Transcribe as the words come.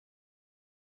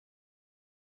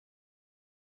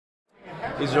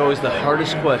These are always the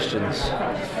hardest questions.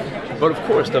 But of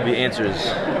course there'll be answers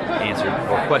answered,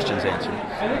 or questions answered.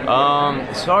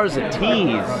 As far as the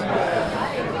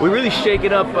tease, we really shake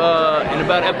it up in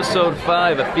about episode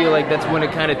 5. I feel like that's when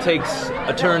it kind of takes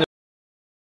a turn.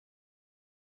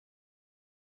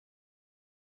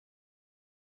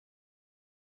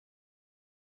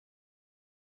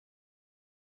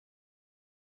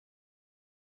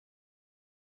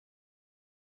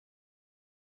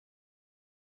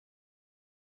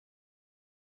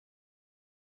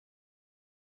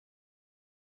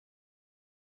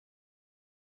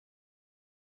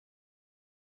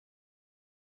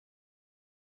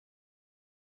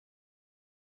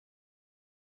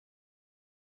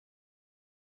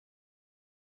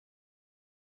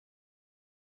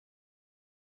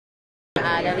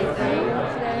 Add anything?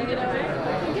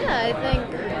 Yeah, I think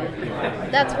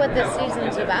that's what this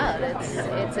season's about.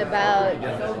 It's about, you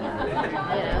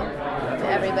know,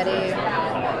 everybody,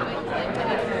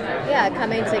 yeah,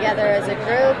 coming together as a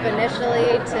group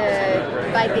initially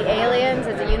to fight the aliens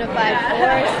as a unified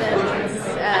force, and it's,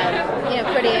 you know,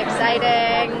 pretty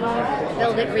exciting,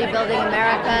 rebuilding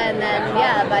America, and then,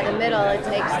 yeah, by the middle it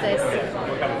takes this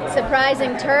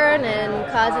surprising turn and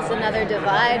causes another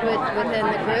divide within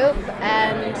the group,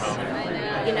 and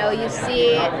you know, you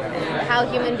see how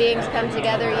human beings come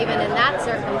together even in that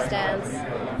circumstance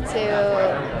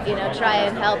to, you know, try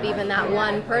and help even that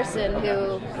one person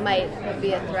who might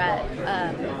be a threat.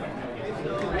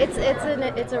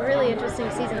 It's a really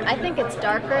interesting season. I think it's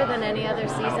darker than any other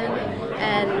season,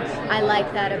 and I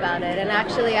like that about it. And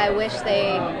actually, I wish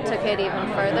they took it even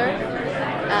further.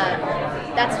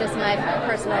 That's just my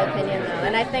personal opinion, though.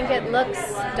 And I think it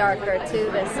looks darker,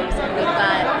 too, this season. We've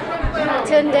got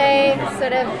Tunde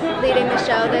sort of leading the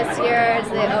show this year as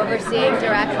the overseeing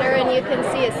director, and you can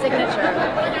see his signature.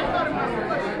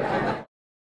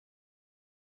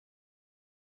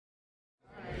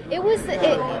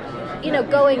 You know,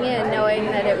 going in knowing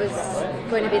that it was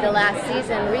going to be the last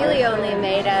season really only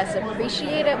made us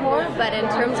appreciate it more, but in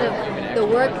terms of the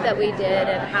work that we did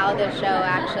and how the show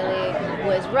actually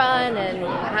was run and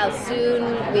how soon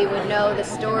we would know the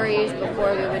stories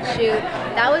before we would shoot,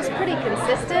 that was pretty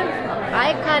consistent.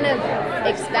 I kind of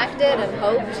expected and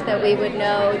hoped that we would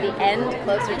know the end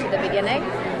closer to the beginning,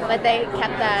 but they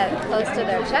kept that close to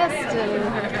their chest, and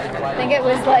I think it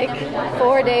was like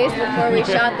 4 days before we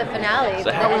shot the finale.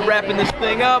 So how are we wrapping this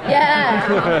thing up? Yeah,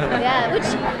 yeah, which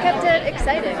kept it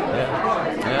exciting.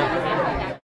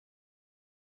 Yeah.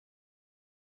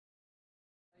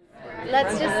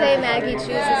 Let's just say Maggie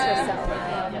chooses herself.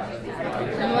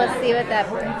 And we'll see what that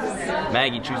brings.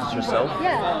 Maggie chooses herself?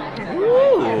 Yeah.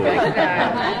 Ooh.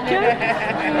 Okay.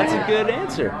 That's a good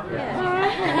answer.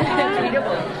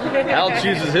 Al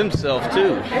chooses himself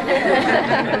too.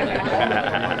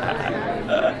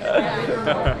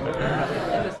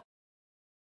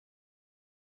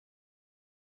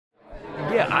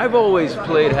 Yeah, I've always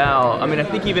played Hal. I mean, I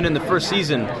think even in the first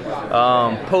season,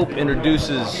 Pope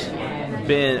introduces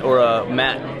Ben or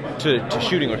Matt to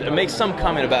shooting, or makes some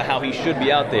comment about how he should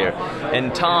be out there,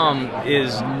 and Tom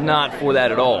is not for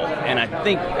that at all. And I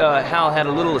think Hal had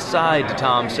a little aside to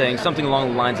Tom saying something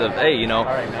along the lines of, hey, you know,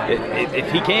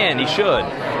 if he can, he should.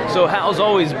 So Hal's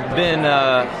always been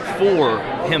for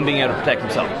him being able to protect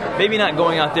himself. Maybe not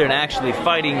going out there and actually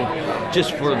fighting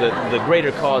just for the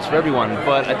greater cause for everyone,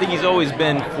 but I think he's always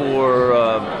been for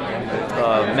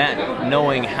Matt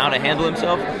knowing how to handle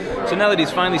himself. So now that he's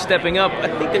finally stepping up, I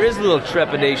think there is a little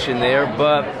trepidation there,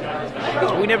 but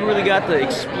we never really got to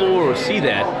explore or see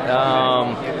that.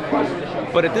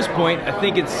 But at this point, I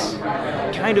think it's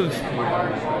kind of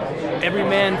every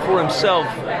man for himself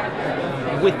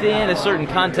within a certain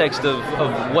context of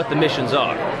what the missions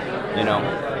are, you know.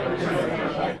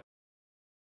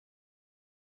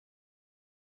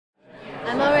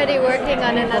 I'm already working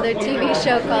on another TV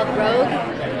show called Rogue.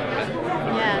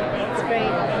 Yeah, it's great.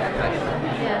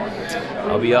 Yeah.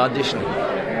 I'll be auditioning.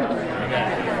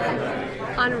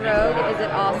 On Rogue, is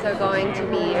it also going to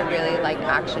be a really like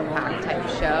action-packed type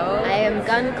show? I am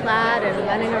gun-clad and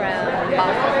running around.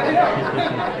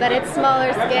 But it's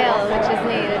smaller scale, which is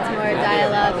neat. It's more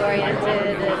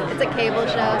dialogue-oriented. It's a cable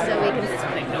show, so we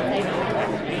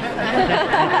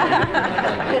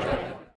can...